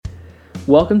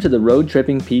Welcome to the Road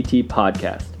Tripping PT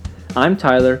podcast. I'm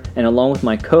Tyler, and along with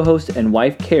my co-host and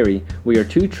wife Carrie, we are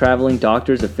two traveling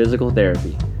doctors of physical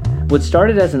therapy. What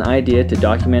started as an idea to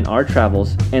document our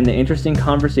travels and the interesting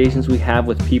conversations we have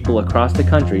with people across the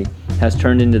country has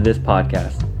turned into this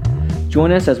podcast.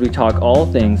 Join us as we talk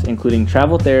all things including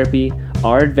travel therapy,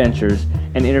 our adventures,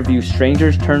 and interview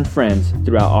strangers turned friends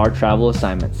throughout our travel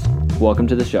assignments. Welcome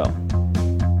to the show.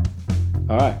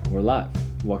 All right, we're live.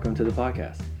 Welcome to the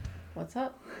podcast. What's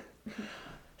up?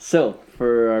 So,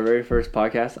 for our very first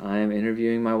podcast, I am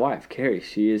interviewing my wife, Carrie.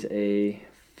 She is a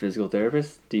physical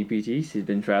therapist, DPT. She's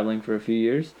been traveling for a few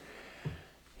years.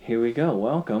 Here we go.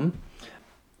 Welcome.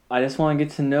 I just want to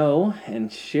get to know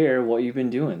and share what you've been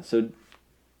doing. So,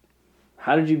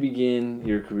 how did you begin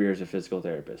your career as a physical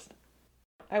therapist?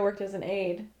 I worked as an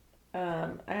aide.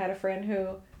 I had a friend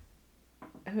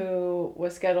who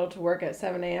was scheduled to work at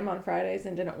 7 a.m. on Fridays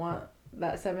and didn't want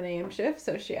that 7 a.m. shift,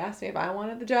 so she asked me if I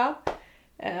wanted the job.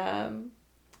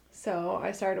 So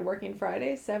I started working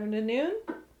Fridays, 7 to noon,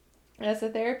 as a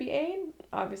therapy aide.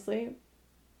 Obviously,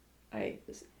 I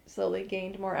slowly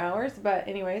gained more hours, but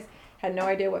anyways, had no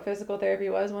idea what physical therapy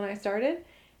was when I started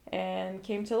and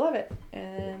came to love it.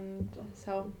 And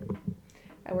so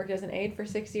I worked as an aide for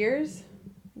 6 years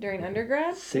during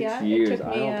undergrad. 6 years? I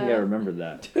don't think I remembered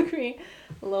that. It took me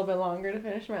a little bit longer to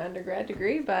finish my undergrad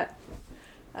degree, but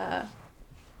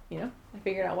I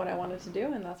figured out what I wanted to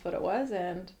do, and that's what it was.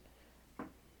 And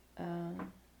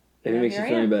if it makes you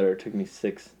feel any better, it took me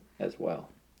 6 as well.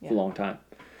 It's a long time.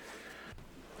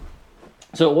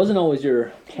 So it wasn't always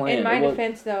your plan. In my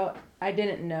defense, though, I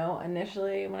didn't know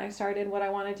initially when I started what I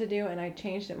wanted to do, and I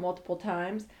changed it multiple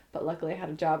times. But luckily, I had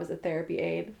a job as a therapy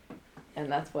aide, and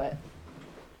that's what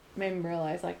made me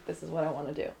realize, like, this is what I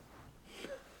want to do.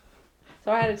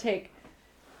 So I had to take...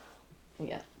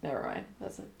 Yeah, never mind.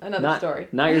 That's another story.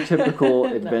 Not your typical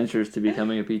adventures to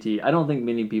becoming a PT. I don't think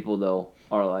many people, though,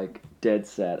 are, like, dead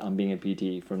set on being a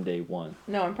PT from day one.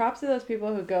 No, and props to those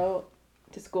people who go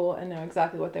to school and know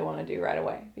exactly what they want to do right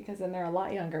away, because then they're a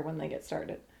lot younger when they get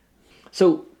started.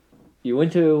 So, you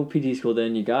went to PT school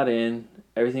then, you got in,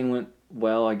 everything went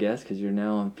well, I guess, because you're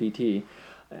now on PT.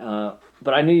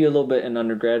 But I knew you a little bit in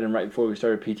undergrad and right before we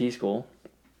started PT school.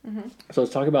 Mm-hmm. So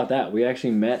let's talk about that. We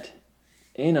actually met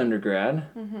in undergrad.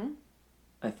 Mm-hmm.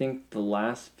 I think the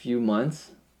last few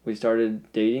months we started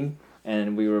dating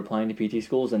and we were applying to PT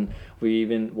schools, and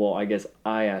I guess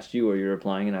I asked you where you were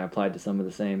applying and I applied to some of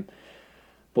the same.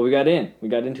 But we got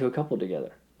into a couple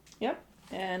together. Yep.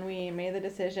 And we made the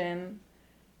decision,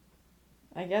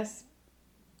 I guess,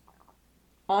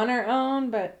 on our own,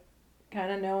 but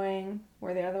kind of knowing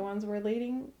where the other one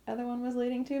was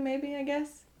leading to, maybe, I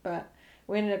guess. But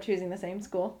we ended up choosing the same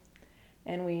school,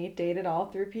 and we dated all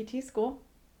through PT school.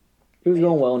 It was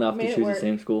going well enough to choose the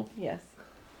same school. Yes.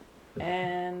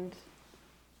 And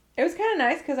it was kind of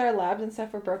nice because our labs and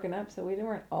stuff were broken up, so we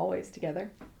weren't always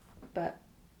together. But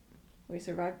we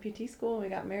survived PT school, and we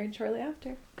got married shortly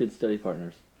after. Good study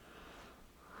partners.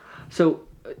 So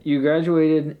you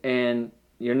graduated, and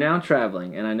you're now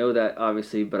traveling, and I know that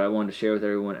obviously, but I wanted to share with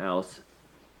everyone else.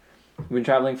 We've been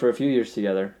traveling for a few years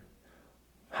together.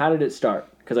 How did it start?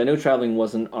 Because I know traveling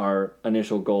wasn't our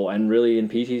initial goal, and really in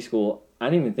PT school, I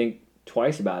didn't even think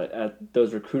twice about it. At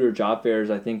those recruiter job fairs,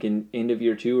 I think in end of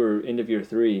year 2 or end of year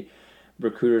 3,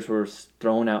 recruiters were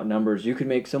throwing out numbers. You could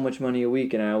make so much money a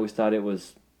week, and I always thought it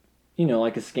was,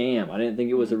 like a scam. I didn't think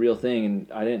it was a real thing,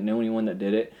 and I didn't know anyone that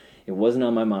did it. It wasn't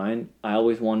on my mind. I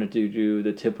always wanted to do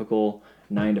the typical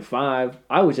 9 to 5.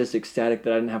 I was just ecstatic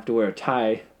that I didn't have to wear a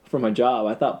tie for my job.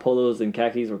 I thought polos and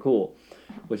khakis were cool,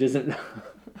 which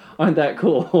aren't that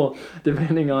cool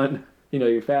depending on,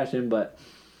 your fashion. But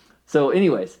so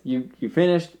anyways, you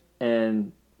finished,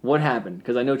 and what happened?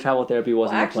 Because I know travel therapy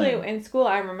wasn't the plan. Actually, in school,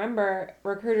 I remember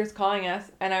recruiters calling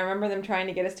us, and I remember them trying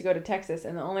to get us to go to Texas,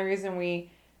 and the only reason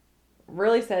we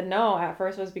really said no at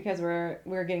first was because we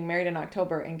were getting married in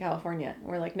October in California.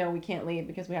 We're like, no, we can't leave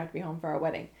because we have to be home for our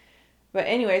wedding. But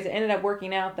anyways, it ended up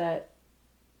working out that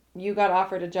you got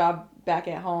offered a job back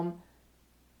at home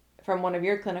from one of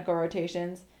your clinical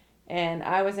rotations, and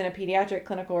I was in a pediatric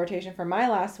clinical rotation for my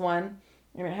last one,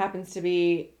 and it happens to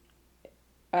be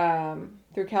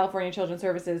through California Children's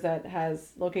Services that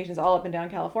has locations all up and down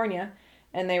California,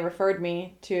 and they referred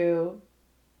me to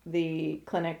the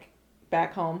clinic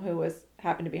back home who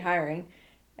happened to be hiring,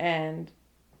 and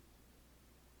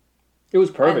it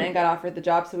was perfect. And then got offered the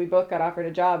job, so we both got offered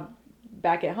a job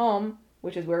back at home,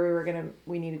 which is where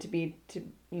we needed to be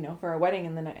for our wedding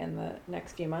in the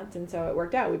next few months, and so it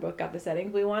worked out. We both got the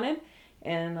settings we wanted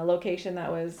and a location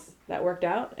that worked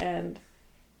out. And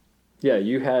yeah,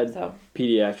 you had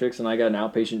pediatrics, and I got an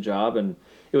outpatient job, and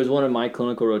it was one of my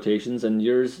clinical rotations, and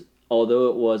yours, although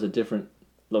it was a different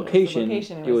location,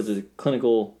 it was a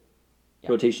clinical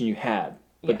rotation you had,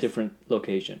 but different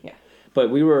location. Yeah. But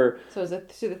we were... So it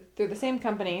was through the same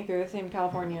company, through the same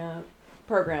California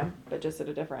program, but just at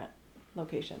a different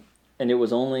location. And it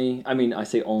was only, I mean, I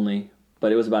say only,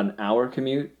 but it was about an hour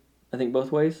commute, I think,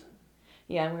 both ways.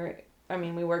 Yeah,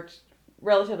 and we worked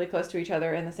relatively close to each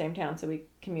other in the same town, so we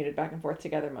commuted back and forth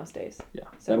together most days. Yeah,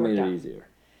 so that made it easier.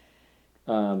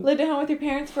 Lived at home with your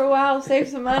parents for a while, saved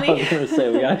some money. I was going to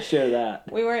say, we got to share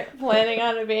that. We weren't planning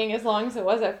on it being as long as it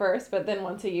was at first, but then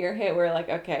once a year hit, we were like,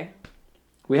 okay.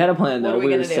 We had a plan, though.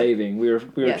 We were saving. We were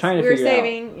trying to figure it out. We were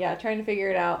saving, trying to figure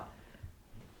it out.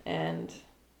 And,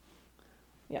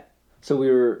 yeah. So we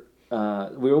were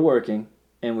working,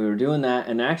 and we were doing that,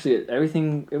 and actually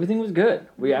everything was good.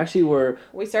 We actually were...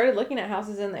 We started looking at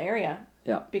houses in the area.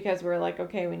 Yeah. Because we're like,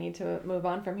 okay, we need to move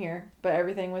on from here. But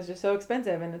everything was just so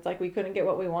expensive, and it's like we couldn't get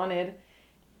what we wanted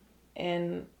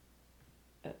in,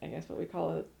 I guess what we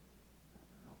call it.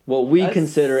 What we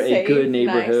consider a good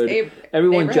neighborhood. Nice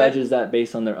Everyone neighborhood. judges that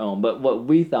based on their own. But what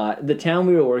we thought, the town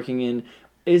we were working in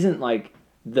isn't like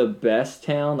the best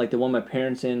town. Like the one my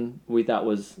parents in, we thought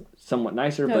was somewhat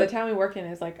nicer. No, but the town we work in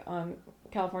is like on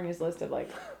California's list of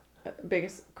like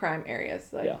biggest crime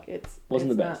areas. Like wasn't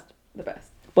the best. Not the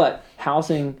best. But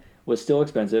housing was still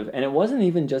expensive, and it wasn't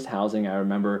even just housing. I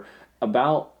remember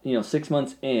about 6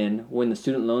 months in, when the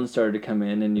student loans started to come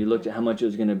in, and you looked at how much it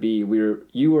was going to be.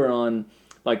 You were on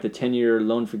like the 10-year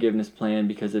loan forgiveness plan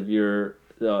because of your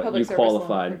Public you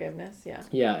qualified. Loan forgiveness, yeah.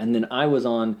 Yeah, and then I was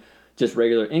on just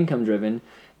regular income driven,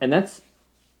 and that's,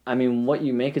 I mean, what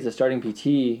you make as a starting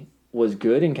PT was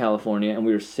good in California, and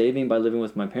we were saving by living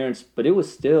with my parents, but it was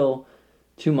still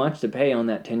too much to pay on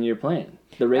that 10-year plan.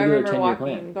 The regular 10-year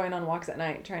plan. Going on walks at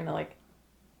night, trying to like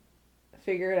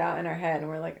figure it out in our head, and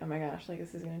we're like, oh my gosh, like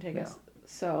this is going to take us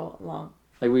so long.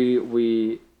 Like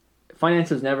we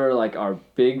finance was never like our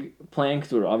big plan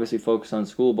because we were obviously focused on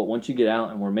school, but once you get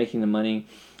out and we're making the money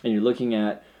and you're looking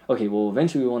at, okay, well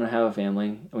eventually we want to have a family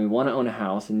and we want to own a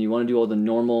house and you want to do all the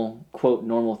normal, quote,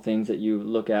 normal things that you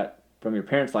look at from your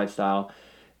parents' lifestyle,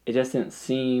 it just didn't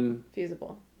seem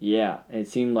feasible. Yeah, it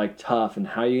seemed like tough, and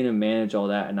how are you going to manage all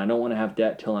that? And I don't want to have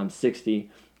debt till I'm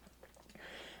 60.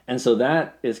 And so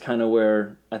that is kind of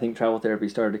where I think travel therapy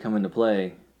started to come into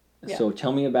play. Yeah. So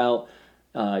tell me about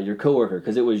your coworker,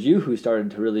 because it was you who started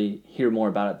to really hear more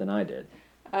about it than I did.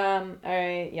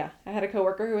 I had a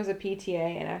coworker who was a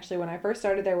PTA, and actually when I first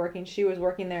started there working, she was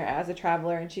working there as a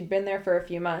traveler, and she'd been there for a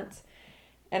few months.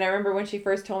 And I remember when she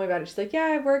first told me about it, she's like, yeah,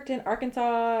 I've worked in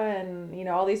Arkansas and,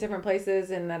 all these different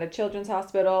places and at a children's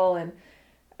hospital. And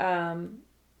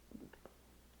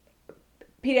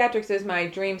pediatrics is my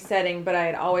dream setting, but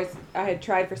I had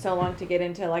tried for so long to get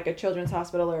into like a children's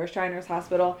hospital or a Shriners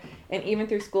hospital. And even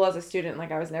through school as a student,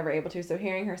 like I was never able to. So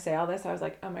hearing her say all this, I was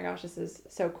like, oh my gosh, this is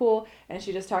so cool. And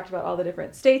she just talked about all the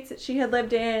different states that she had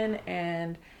lived in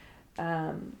and,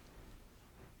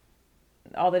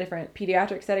 all the different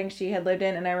pediatric settings she had lived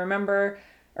in and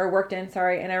worked in,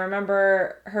 and I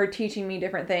remember her teaching me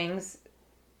different things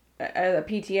as a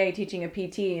PTA teaching a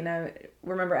PT, and I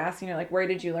remember asking her like, where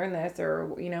did you learn this,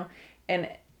 or and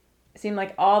it seemed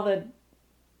like all the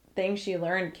things she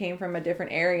learned came from a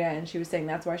different area, and she was saying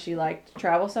that's why she liked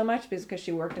travel so much, because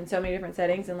she worked in so many different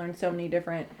settings and learned so many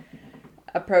different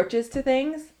approaches to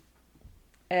things,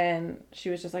 and she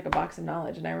was just like a box of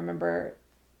knowledge. And I remember,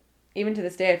 even to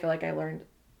this day, I feel like I've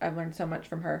learned so much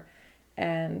from her.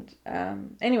 And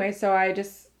anyway, so I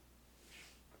just,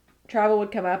 travel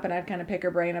would come up and I'd kind of pick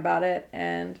her brain about it.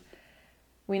 And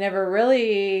we never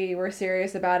really were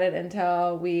serious about it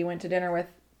until we went to dinner with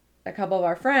a couple of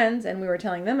our friends and we were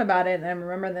telling them about it. And I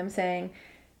remember them saying,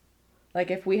 like,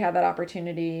 if we had that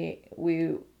opportunity,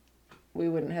 we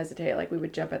wouldn't hesitate. Like, we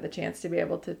would jump at the chance to be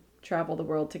able to travel the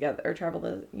world together, or travel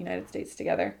the United States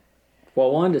together. Well,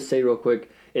 I wanted to say real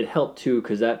quick, it helped too,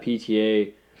 because that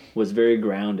PTA was very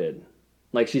grounded.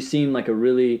 Like, she seemed like a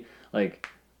really, like,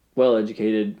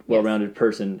 well-educated, well-rounded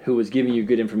person who was giving you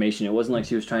good information. It wasn't like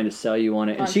she was trying to sell you on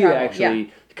it. And she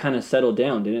actually kind of settled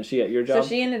down, didn't she, at your job? So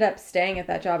she ended up staying at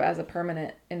that job as a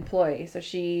permanent employee. So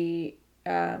she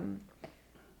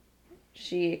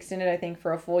extended, I think,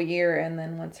 for a full year, and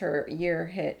then once her year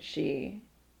hit, she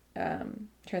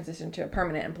transitioned to a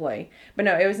permanent employee. But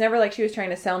no, it was never like she was trying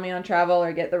to sell me on travel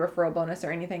or get the referral bonus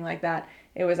or anything like that.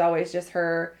 It was always just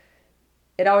her.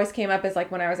 It always came up as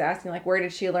like when I was asking like, where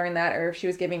did she learn that, or if she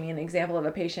was giving me an example of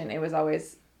a patient, it was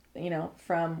always,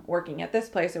 from working at this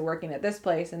place or working at this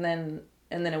place, and then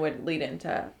it would lead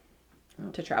into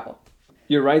to travel.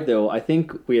 You're right, though. I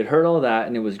think we had heard all that,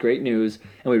 and it was great news,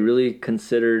 and we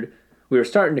were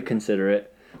starting to consider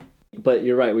it. But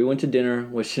you're right. We went to dinner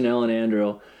with Chanel and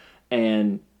Andrew,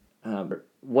 and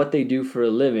what they do for a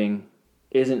living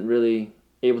isn't really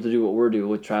able to do what we're doing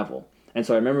with travel. And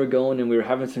so I remember going and we were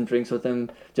having some drinks with them,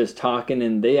 just talking,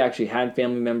 and they actually had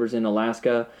family members in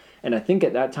Alaska. And I think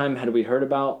at that time, had we heard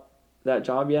about that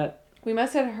job yet? We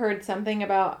must have heard something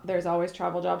about there's always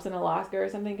travel jobs in Alaska or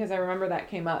something, because I remember that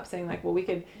came up saying like, well, we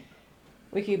could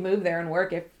move there and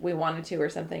work if we wanted to or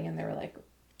something, and they were like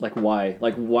why?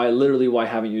 Like why? Literally, why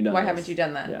haven't you done? Why this? haven't you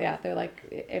done that? Yeah. Yeah, they're like,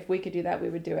 if we could do that, we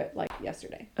would do it like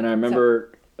yesterday. And I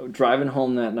remember driving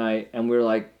home that night, and we were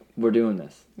like, we're doing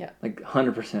this. Yeah. Like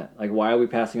 100%. Like why are we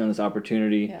passing on this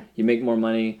opportunity? Yeah. You make more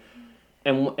money.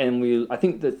 And we, I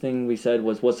think the thing we said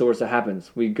was, what's the worst that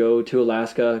happens? We go to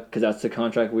Alaska because that's the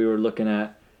contract we were looking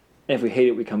at. And if we hate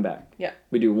it, we come back. Yeah.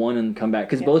 We do one and come back.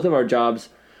 Because both of our jobs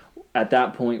at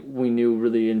that point, we knew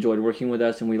really enjoyed working with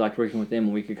us and we liked working with them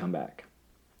and we could come back.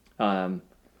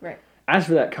 Right. As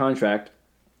for that contract,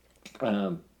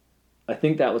 I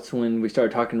think that was when we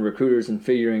started talking to recruiters and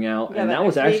figuring out. Yeah, and that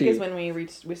was actually is when we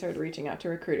started reaching out to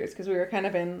recruiters, because we were kind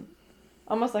of in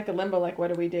almost like a limbo. Like, what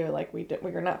do we do? Like, we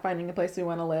are not finding a place we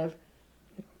want to live.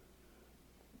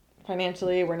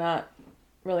 Financially, we're not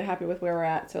really happy with where we're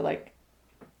at. So, like,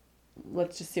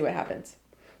 let's just see what happens.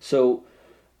 So,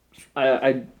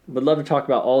 I would love to talk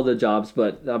about all the jobs,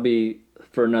 but that'll be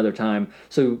for another time.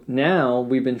 So now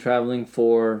we've been traveling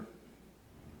for,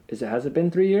 has it been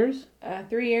 3 years?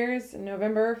 3 years,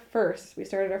 November 1st. We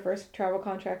started our first travel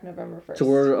contract November 1st. So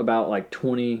we're about like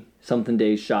 20-something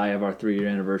days shy of our 3-year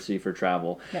anniversary for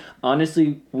travel. Yeah.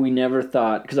 Honestly, we never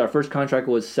thought, because our first contract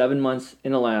was 7 months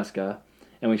in Alaska,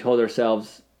 and we told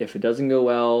ourselves, if it doesn't go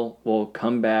well, we'll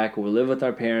come back, we'll live with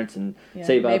our parents and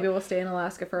save up. Maybe we'll stay in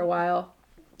Alaska for a while.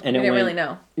 And we didn't really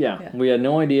know. Yeah, we had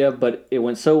no idea, but it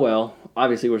went so well.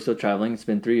 Obviously, we're still traveling. It's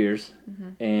been 3 years.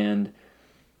 Mm-hmm. And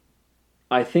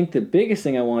I think the biggest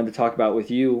thing I wanted to talk about with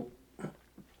you,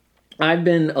 I've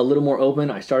been a little more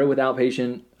open. I started with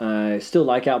outpatient. I still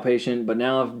like outpatient, but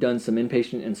now I've done some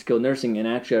inpatient and skilled nursing, and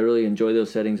actually I really enjoy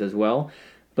those settings as well.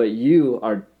 But you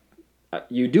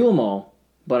do them all,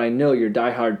 but I know you're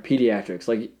diehard pediatrics.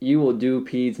 Like, you will do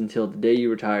peds until the day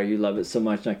you retire. You love it so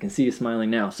much, and I can see you smiling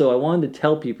now. So I wanted to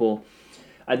tell people,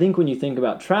 I think when you think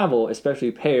about travel,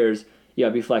 especially pairs, you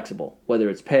gotta be flexible, whether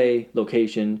it's pay,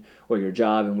 location, or your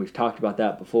job, and we've talked about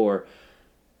that before.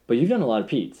 But you've done a lot of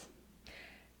peds.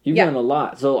 You've done a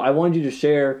lot. So I wanted you to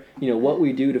share, what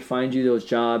we do to find you those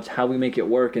jobs, how we make it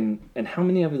work, and how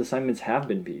many of the assignments have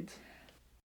been peds.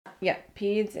 Yeah,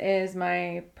 peds is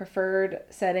my preferred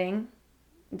setting,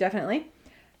 definitely.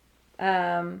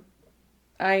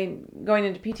 I going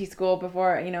into PT school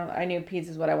before, I knew peds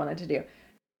is what I wanted to do.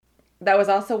 That was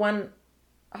also one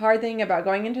hard thing about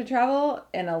going into travel,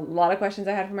 and a lot of questions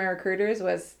I had from my recruiters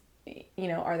was,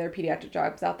 are there pediatric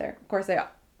jobs out there? Of course,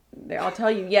 they all tell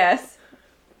you yes,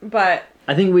 but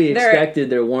I think we expected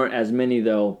there weren't as many,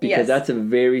 though, because that's a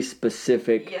very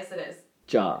specific yes, it is.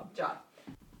 job.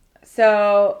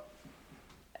 So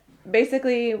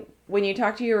basically, when you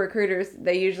talk to your recruiters,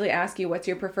 they usually ask you what's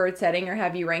your preferred setting or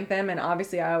have you rank them, and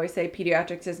obviously I always say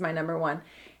pediatrics is my number one.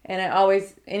 And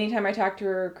anytime I talk to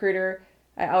a recruiter,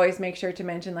 I always make sure to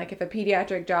mention, like, if a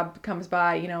pediatric job comes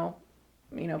by,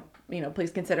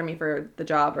 please consider me for the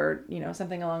job, or,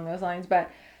 something along those lines.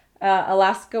 But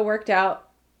Alaska worked out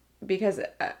because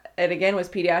it again was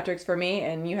pediatrics for me,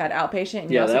 and you had outpatient,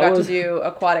 and you also got to do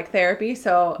aquatic therapy.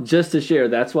 So just to share,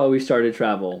 that's why we started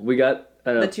travel. We got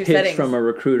a pitch settings from a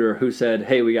recruiter who said,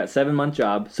 "Hey, we got 7-month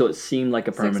job," so it seemed like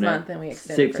a permanent 6 month, and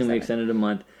we extended a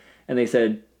month, and they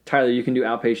said, "Tyler, you can do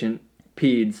outpatient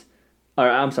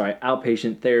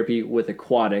outpatient therapy with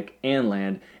aquatic and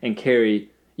land, and Carrie,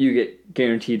 you get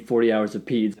guaranteed 40 hours of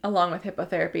peds along with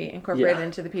hippotherapy incorporated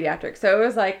into the pediatrics." So it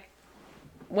was like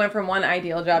went from one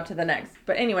ideal job to the next.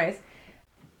 But anyways,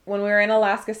 when we were in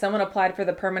Alaska, someone applied for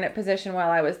the permanent position while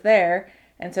I was there.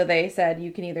 And so they said,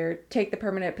 you can either take the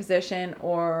permanent position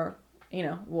or,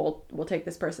 we'll take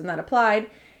this person that applied.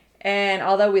 And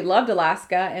although we loved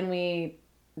Alaska and we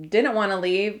didn't want to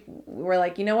leave, we were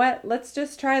like, you know what, let's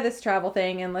just try this travel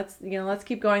thing and let's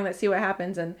keep going. Let's see what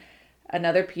happens. And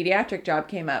another pediatric job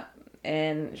came up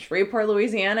in Shreveport,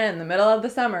 Louisiana in the middle of the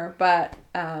summer. But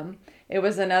it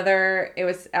was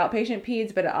outpatient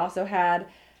peds, but it also had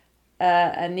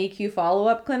a NICU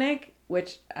follow-up clinic,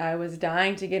 which I was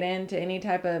dying to get into any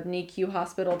type of NICU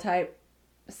hospital type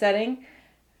setting.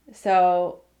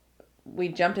 So we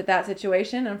jumped at that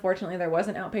situation. Unfortunately, there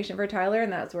wasn't outpatient for Tyler,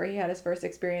 and that's where he had his first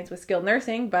experience with skilled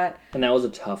nursing. And that was a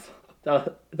tough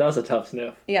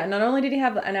sniff. Yeah, not only did he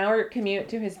have an hour commute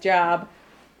to his job.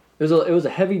 It was a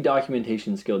heavy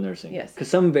documentation skilled nursing. Yes. Because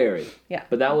some vary. Yeah.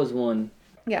 But that was one.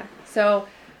 Yeah. So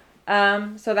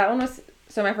that one was,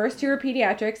 so my first two were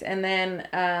pediatrics, and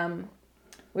then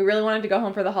we really wanted to go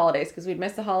home for the holidays because we'd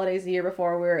missed the holidays the year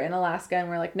before. We were in Alaska, and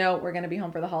we are like, no, we're going to be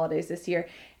home for the holidays this year.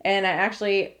 And I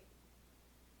actually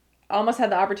almost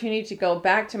had the opportunity to go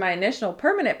back to my initial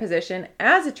permanent position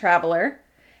as a traveler,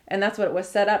 and that's what it was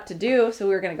set up to do. So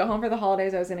we were going to go home for the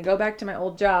holidays. I was going to go back to my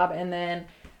old job, and then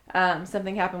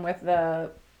something happened with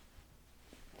the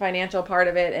financial part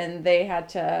of it, and they had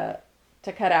to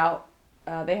cut out.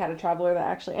 They had a traveler that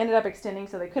actually ended up extending,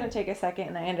 so they couldn't take a second,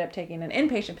 and I ended up taking an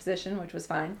inpatient position, which was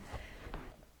fine.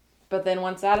 But then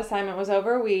once that assignment was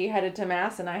over, we headed to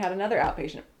Mass, and I had another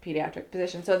outpatient pediatric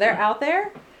position. So they're out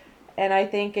there, and I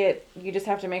think you just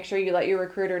have to make sure you let your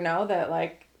recruiter know that,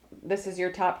 like, this is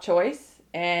your top choice,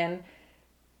 and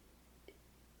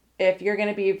if you're going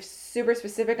to be super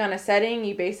specific on a setting,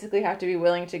 you basically have to be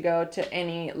willing to go to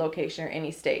any location or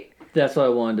any state. That's what I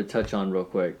wanted to touch on real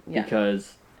quick, Yeah.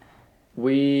 because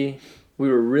we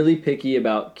were really picky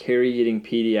about Carrie getting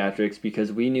pediatrics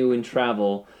because we knew in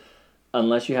travel,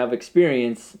 unless you have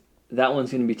experience, that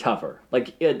one's going to be tougher.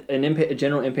 Like a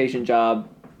general inpatient job,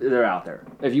 they're out there.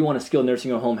 If you want a skilled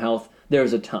nursing or home health,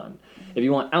 there's a ton. If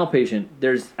you want outpatient,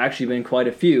 there's actually been quite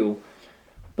a few,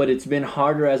 but it's been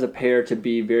harder as a pair to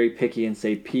be very picky and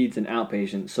say peds and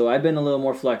outpatient. So I've been a little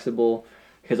more flexible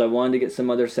because I wanted to get some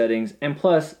other settings, and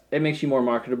plus it makes you more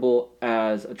marketable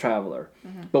as a traveler.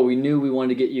 Mm-hmm. But we knew we wanted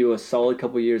to get you a solid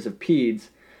couple years of peds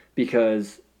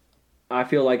because I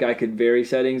feel like I could vary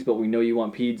settings, but we know you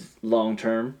want peds long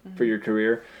term for your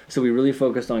career. So we really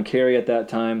focused on Carrie at that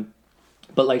time.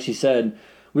 But like she said,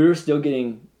 we were still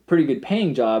getting pretty good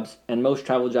paying jobs, and most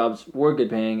travel jobs were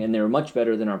good paying, and they were much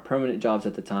better than our permanent jobs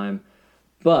at the time.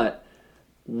 But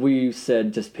we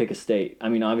said just pick a state. I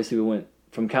mean, obviously we went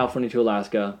from California to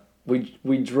Alaska.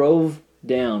 We drove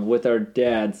down with our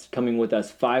dads coming with us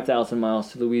 5,000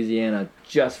 miles to Louisiana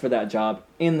just for that job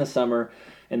in the summer,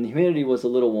 and the humidity was a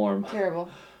little warm. Terrible.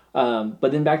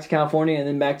 But then back to California and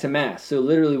then back to Mass. So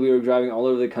literally we were driving all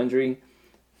over the country.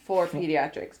 For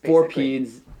pediatrics, basically. For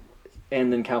peds,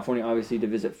 and then California obviously to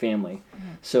visit family.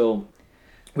 Mm-hmm. So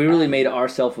we really made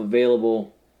ourselves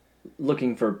available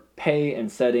looking for pay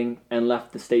and setting and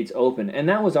left the states open. And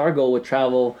that was our goal with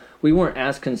travel. We weren't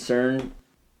as concerned,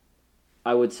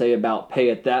 I would say, about pay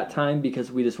at that time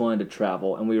because we just wanted to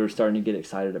travel and we were starting to get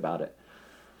excited about it.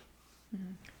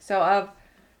 Mm-hmm. So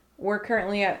we're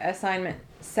currently at assignment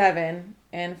 7,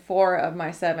 and 4 of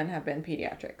my 7 have been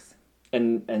pediatrics.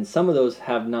 And some of those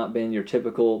have not been your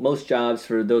typical. Most jobs,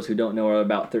 for those who don't know, are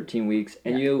about 13 weeks.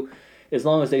 And you, as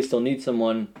long as they still need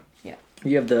someone,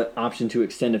 you have the option to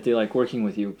extend if they like working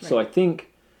with you. Right. So I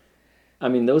think, I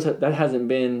mean, that hasn't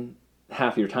been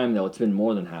half your time, though. It's been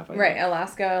more than half. Right.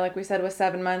 Alaska, like we said, was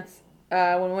 7 months.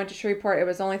 When we went to Shreveport, it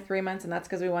was only 3 months, and that's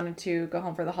because we wanted to go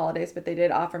home for the holidays. But they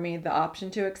did offer me the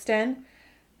option to extend.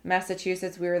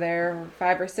 Massachusetts, we were there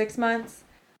 5 or 6 months.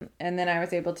 And then I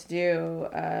was able to do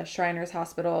Shriners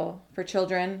Hospital for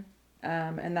Children,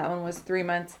 and that one was 3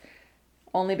 months,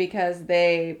 only because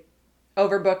they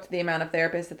overbooked the amount of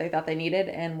therapists that they thought they needed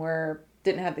and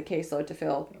didn't have the caseload to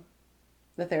fill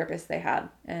the therapists they had.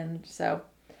 And so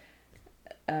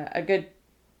a good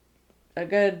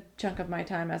chunk of my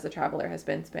time as a traveler has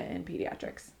been spent in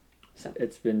pediatrics. So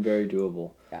it's been very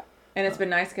doable. Yeah, and it's been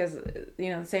nice because,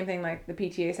 the same thing like the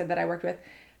PTA said that I worked with.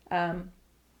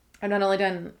 I've not only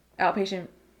done outpatient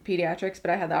pediatrics, but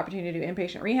I had the opportunity to do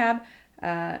inpatient rehab,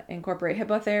 incorporate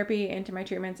hippotherapy into my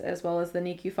treatments, as well as the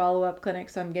NICU follow-up clinic.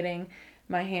 So I'm getting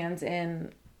my hands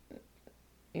in,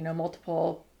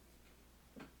 multiple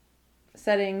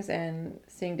settings and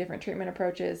seeing different treatment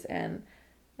approaches. And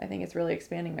I think it's really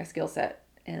expanding my skill set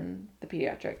in the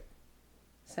pediatric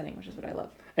setting, which is what I love.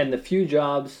 And the few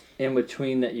jobs in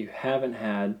between that you haven't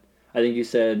had, I think you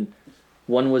said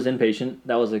one was inpatient.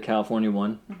 That was a California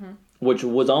one, mm-hmm. which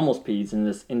was almost peds, and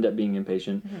this ended up being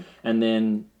inpatient. Mm-hmm. And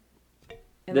then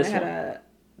this one.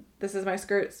 This is my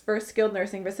first skilled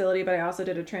nursing facility, but I also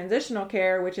did a transitional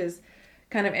care, which is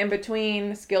kind of in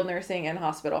between skilled nursing and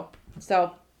hospital.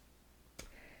 So,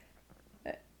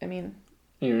 I mean...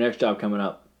 And your next job coming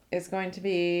up? Is going to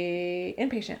be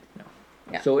inpatient.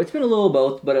 Yeah. So it's been a little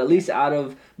both, but at least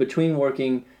between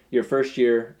working your first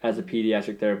year as a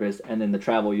pediatric therapist and then the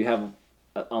travel, you have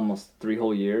almost 3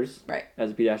 whole years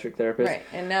as a pediatric therapist. Right.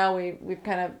 And now we've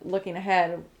kind of looking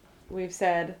ahead, we've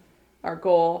said our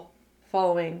goal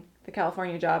following the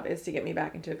California job is to get me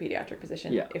back into a pediatric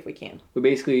position if we can. But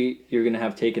basically, you're going to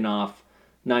have taken off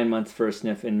 9 months for a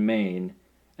sniff in Maine,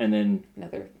 and then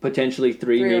another potentially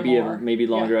 3 maybe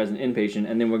longer as an inpatient,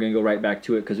 and then we're going to go right back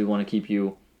to it because we want to keep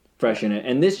you fresh in it.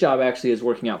 And this job actually is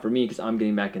working out for me because I'm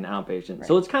getting back into outpatient. Right.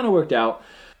 So it's kind of worked out.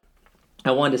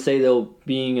 I wanted to say, though,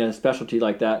 being a specialty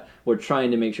like that, we're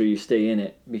trying to make sure you stay in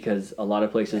it because a lot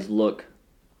of places look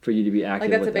for you to be active.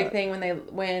 Like that's with a big that. thing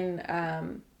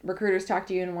when recruiters talk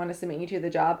to you and want to submit you to the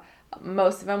job.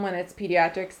 Most of them, when it's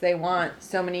pediatrics, they want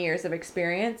so many years of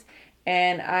experience.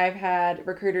 And I've had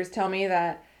recruiters tell me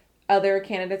that other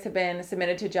candidates have been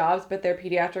submitted to jobs, but their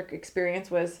pediatric experience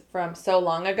was from so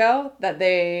long ago that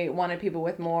they wanted people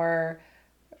with more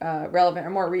relevant or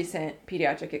more recent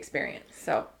pediatric experience.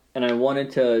 So, and I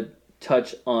wanted to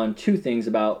touch on two things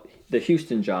about the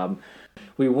Houston job.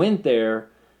 We went there.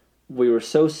 We were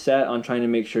so set on trying to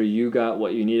make sure you got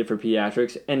what you needed for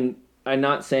pediatrics. And I'm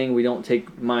not saying we don't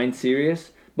take mine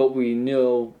serious, but we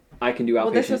knew I can do outpatient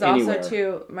well, this was anywhere. also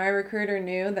too, my recruiter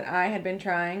knew that I had been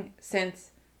trying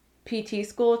since PT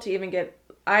school to even get,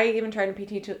 I even tried in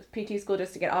PT school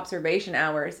just to get observation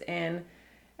hours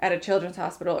at a children's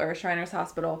hospital or a Shriners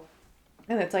hospital.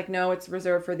 And it's like, no, it's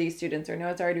reserved for these students, or no,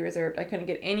 it's already reserved. I couldn't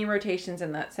get any rotations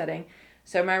in that setting.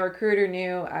 So my recruiter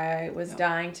knew I was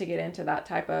dying to get into that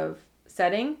type of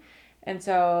setting. And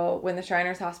so when the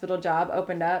Shriners Hospital job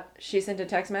opened up, she sent a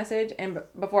text message. And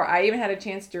before I even had a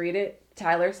chance to read it,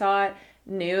 Tyler saw it,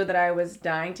 knew that I was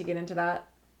dying to get into that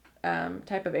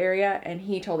type of area. And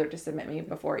he told her to submit me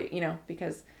before,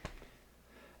 because.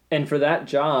 And for that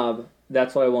job,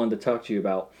 that's what I wanted to talk to you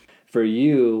about. For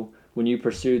you, when you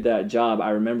pursued that job,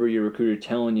 I remember your recruiter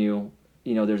telling you,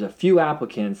 there's a few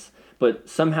applicants, but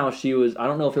somehow she was, I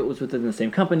don't know if it was within the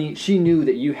same company, she knew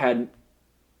that you had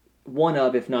one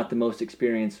of, if not the most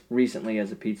experience recently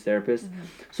as a peds therapist. Mm-hmm.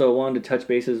 So I wanted to touch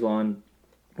bases on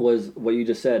was what you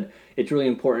just said. It's really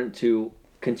important to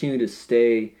continue to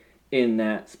stay in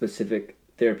that specific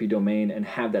therapy domain and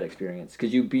have that experience,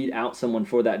 because you beat out someone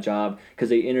for that job because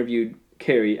they interviewed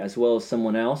Carrie as well as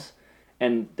someone else,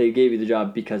 and they gave you the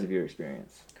job because of your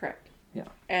experience. Correct. Yeah.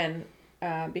 And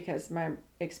because my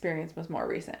experience was more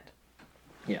recent.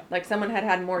 Yeah. Like someone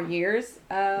had more years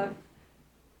of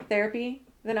therapy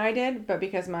than I did, but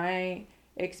because my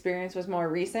experience was more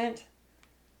recent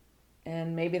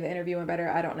and maybe the interview went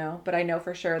better, I don't know. But I know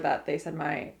for sure that they said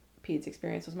my peds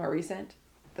experience was more recent,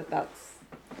 that's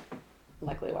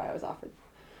likely why I was offered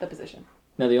the position.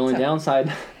 Now the only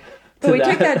downside but we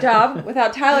took that job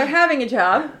without Tyler having a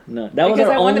job. No, that was because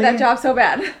our I wanted that job so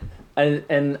bad.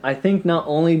 And I think not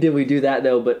only did we do that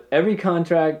though, but every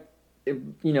contract,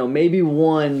 maybe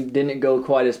one didn't go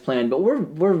quite as planned, but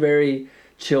we're very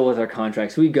chill with our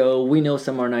contracts. We know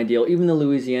some aren't ideal. Even the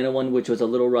Louisiana one, which was a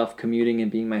little rough commuting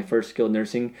and being my first skilled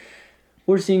nursing,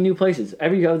 we're seeing new places.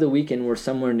 Every other weekend we're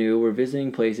somewhere new. We're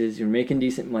visiting places. We're making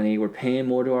decent money. We're paying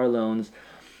more to our loans.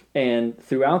 And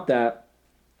throughout that,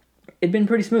 it'd been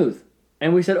pretty smooth.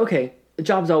 And we said, okay, the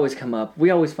jobs always come up. We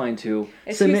always find two.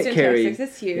 It's Submit Houston, Carrie. Texas.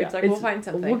 It's huge. Yeah, we'll find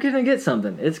something. We're going to get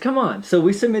something. Come on. So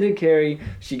we submitted Carrie.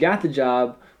 She got the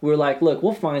job. We were like, look,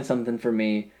 we'll find something for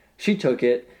me. She took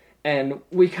it. And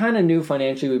we kind of knew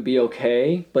financially would be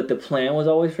okay, but the plan was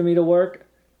always for me to work.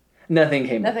 Nothing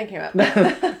came up.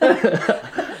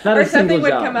 Not or something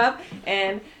would come up,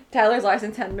 and Tyler's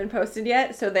license hadn't been posted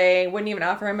yet, so they wouldn't even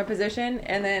offer him a position,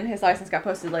 and then his license got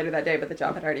posted later that day, but the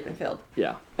job had already been filled.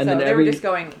 Yeah. And so then they were just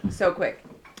going so quick.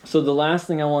 So the last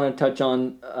thing I want to touch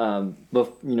on,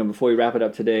 before we wrap it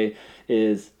up today,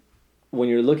 is when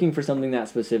you're looking for something that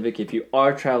specific, if you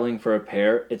are traveling for a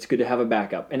pair, it's good to have a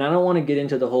backup. And I don't want to get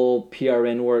into the whole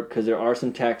PRN work because there are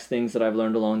some tax things that I've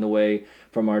learned along the way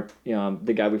from our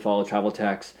the guy we follow, Travel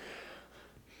Tax.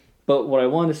 But what I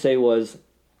wanted to say was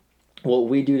what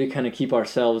we do to kind of keep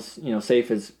ourselves,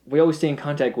 safe is we always stay in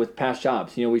contact with past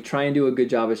jobs. We try and do a good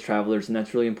job as travelers, and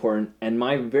that's really important. And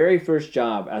my very first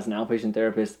job as an outpatient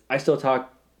therapist, I still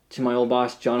talk to my old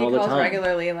boss, John, all the time. He calls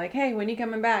regularly, like, hey, when you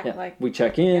coming back? Yeah. We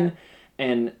check in,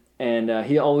 and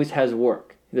he always has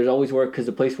work. There's always work because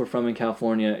the place we're from in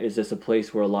California is just a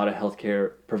place where a lot of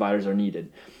healthcare providers are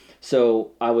needed.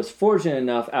 So I was fortunate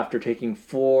enough, after taking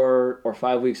 4 or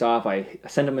 5 weeks off, I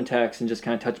sent him a text and just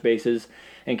kind of touched bases.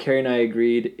 And Carrie and I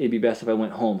agreed it'd be best if I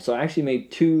went home. So I actually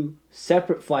made 2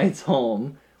 separate flights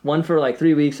home, one for like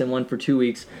 3 weeks and one for 2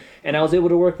 weeks. And I was able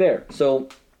to work there. So,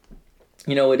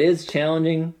 it is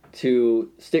challenging to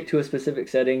stick to a specific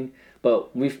setting,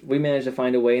 but we managed to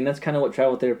find a way. And that's kind of what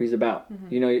travel therapy is about.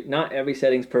 Mm-hmm. Not every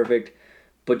setting's perfect,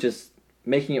 but just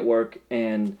making it work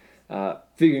and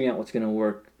figuring out what's going to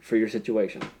work for your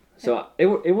situation. So it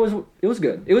was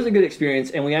good. It was a good experience,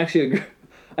 and we actually agreed.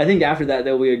 I think after that,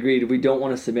 though, we agreed we don't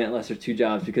want to submit unless there's 2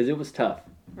 jobs because it was tough.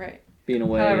 Right. Being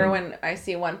away. However, when I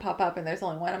see one pop up and there's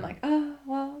only one, I'm like, oh,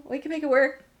 well, we can make it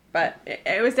work. But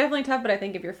it was definitely tough, but I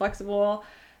think if you're flexible,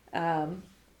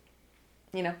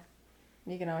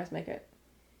 you can always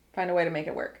find a way to make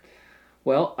it work.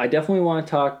 Well, I definitely want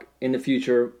to talk in the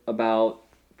future about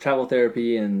travel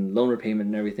therapy and loan repayment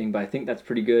and everything, but I think that's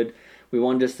pretty good. We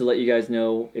wanted just to let you guys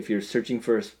know if you're searching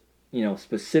for a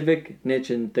specific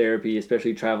niche in therapy,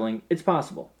 especially traveling, it's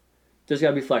possible. Just got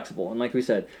to be flexible. And like we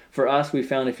said, for us, we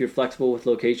found if you're flexible with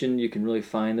location, you can really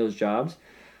find those jobs.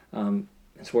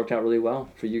 It's worked out really well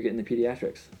for you getting the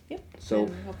pediatrics. Yep. So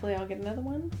and hopefully I'll get another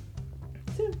one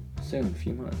soon, a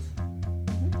few months.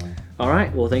 All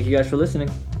right. Well, thank you guys for listening.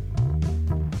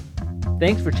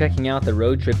 Thanks for checking out the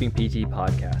Road Tripping PT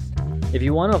podcast. If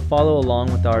you want to follow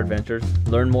along with our adventures,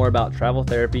 learn more about travel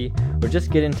therapy, or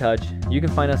just get in touch, you can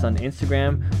find us on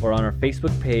Instagram or on our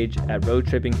Facebook page at Road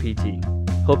Tripping PT.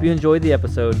 Hope you enjoyed the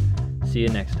episode. See you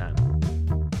next time.